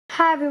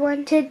Hi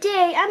everyone,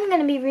 today I'm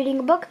going to be reading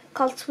a book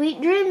called Sweet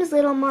Dreams,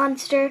 Little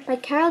Monster by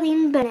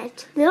Caroline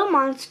Bennett. Little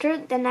monster,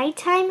 the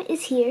nighttime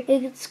is here.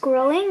 It's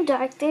growing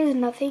dark, there's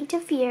nothing to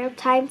fear.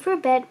 Time for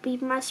bed, we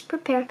must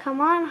prepare. Come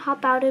on,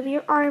 hop out of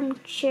your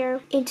armchair.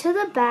 Into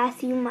the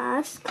bath you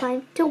must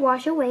climb to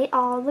wash away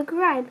all the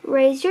grime.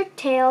 Raise your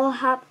tail,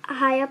 hop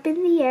high up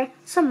in the air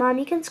so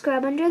mommy can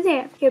scrub under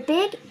there. Your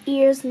big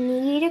ears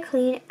need a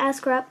clean, a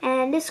scrub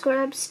and a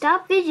scrub.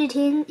 Stop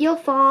fidgeting, you'll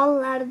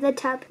fall out of the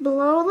tub.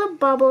 Blow the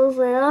bubbles,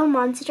 little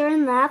monster,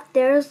 and laugh.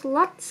 There's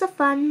lots of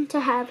fun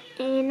to have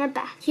in a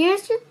bath.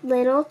 Here's your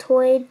little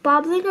toy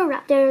bobbling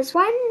around. Here's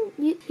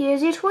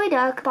your toy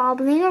duck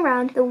bobbling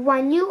around, the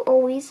one you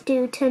always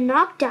do to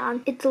knock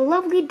down. It's a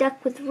lovely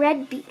duck with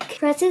red beak.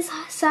 Press his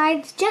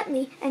sides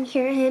gently and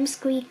hear him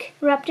squeak.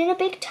 Wrapped in a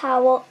big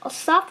towel, all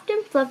soft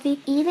and fluffy,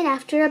 even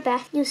after a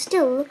bath, you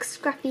still look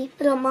scruffy.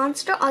 Little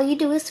monster, all you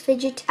do is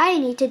fidget. I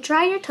need to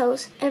dry your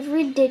toes,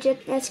 every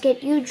digit. Let's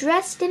get you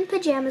dressed in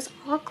pajamas,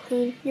 all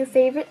clean. Your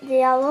favorite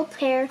yellow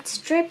pair,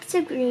 strips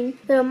of green.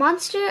 Little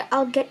monster,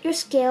 I'll get your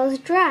scales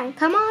dry.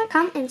 Come on,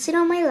 come and sit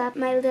on my lap,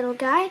 my little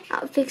guy.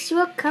 I'll fix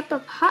you a cup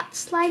of hot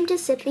slime to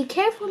sip. Be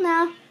careful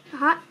now,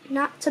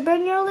 not to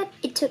burn your lip.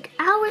 It took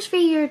hours for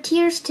your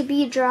tears to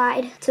be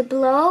dried, to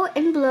blow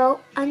and blow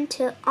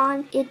until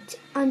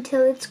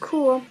it's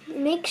cool.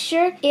 Make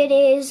sure it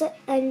is,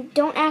 and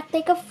don't act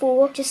like a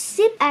fool. Just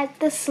sip at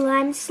the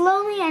slime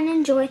slowly and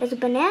enjoy. It's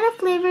banana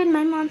flavored,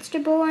 my monster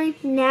boy.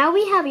 Now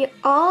we have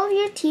all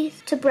your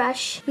teeth to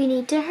brush. We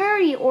need to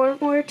hurry or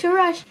to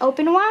rush.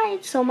 Open wide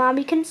so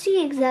mommy can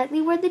see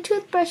exactly where the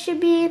toothbrush should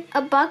be.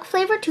 A bug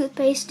flavored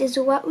toothpaste is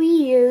what we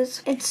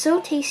use. It's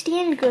so tasty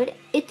and good,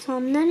 it's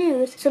on the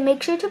news. So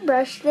make sure to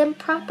brush them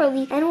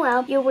properly and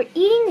well. You were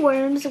eating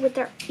worms with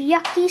their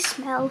yucky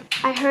smell.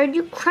 I heard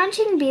you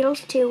crunching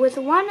beetles too, with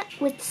one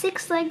with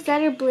 6 legs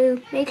that are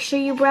blue. Make sure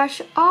you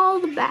brush all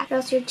the back,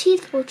 else your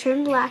teeth will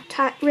turn black.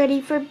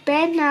 Ready for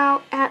bed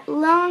now at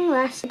long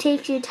last. It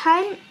takes you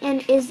time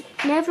and is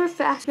never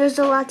fast. There's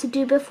a lot to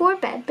do before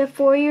bed,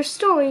 before your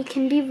story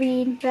can be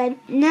read.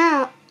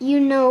 Now you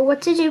know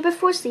what to do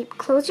before sleep.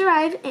 Close your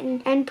eyes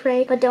and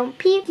pray, but don't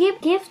peep.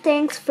 Give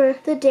thanks for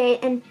the day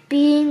and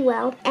being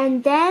well.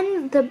 And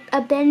then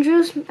a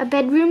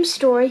bedroom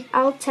story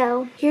I'll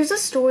tell. Here's a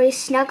story.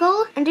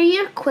 Snuggle under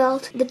your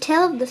quilt. The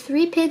tale of the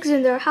 3 pigs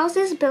and their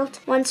houses built.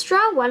 1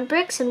 straw, 1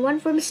 bricks, and 1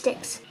 from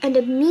sticks. And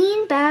a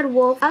mean bad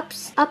wolf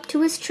up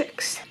to his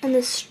tricks. And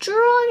the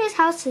strongest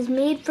house is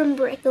made from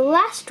brick. The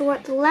last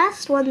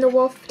one the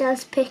wolf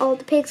does pick. All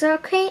the pigs are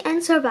okay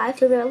and survive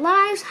to their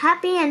lives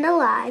happy and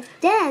alive.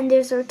 Then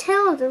there's a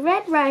tale of the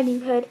Red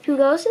Riding Hood, who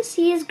goes to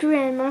see his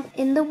grandma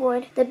in the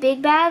wood. The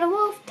big bad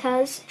wolf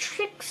does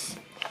trick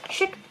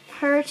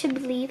her to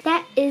believe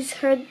that he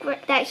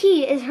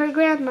is her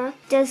grandma.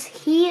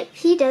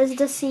 He does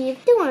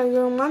deceive. Don't worry,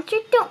 little monster,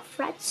 don't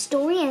fret.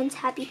 Story ends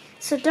happy,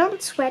 so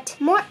don't sweat.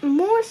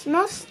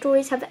 Most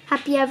stories have a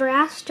happy ever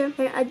after.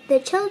 The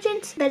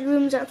children's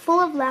bedrooms are full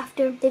of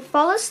laughter. They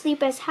fall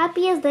asleep as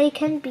happy as they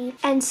can be,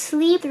 and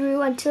sleep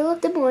through until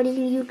the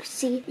morning. You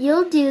see,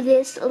 you'll do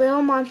this,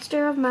 little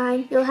monster of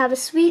mine. You'll have a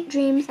sweet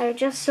dreams that are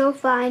just so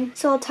fine.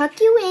 So I'll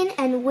tuck you in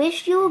and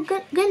wish you a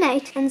good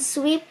night, and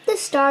sweep the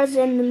stars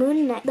and the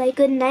moon night. Like,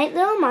 good night,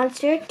 little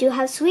monster. Do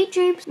have sweet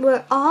dreams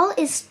where all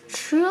is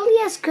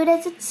truly as good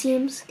as it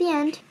seems. The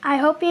end. I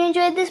hope you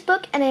enjoyed this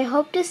book, and I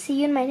hope to see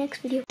you in my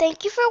next video.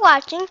 Thank you for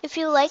watching. If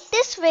you like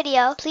this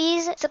video,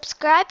 please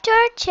subscribe to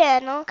our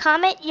channel,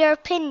 comment your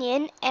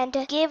opinion, and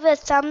give a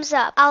thumbs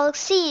up. I'll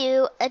see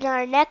you in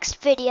our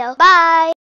next video. Bye!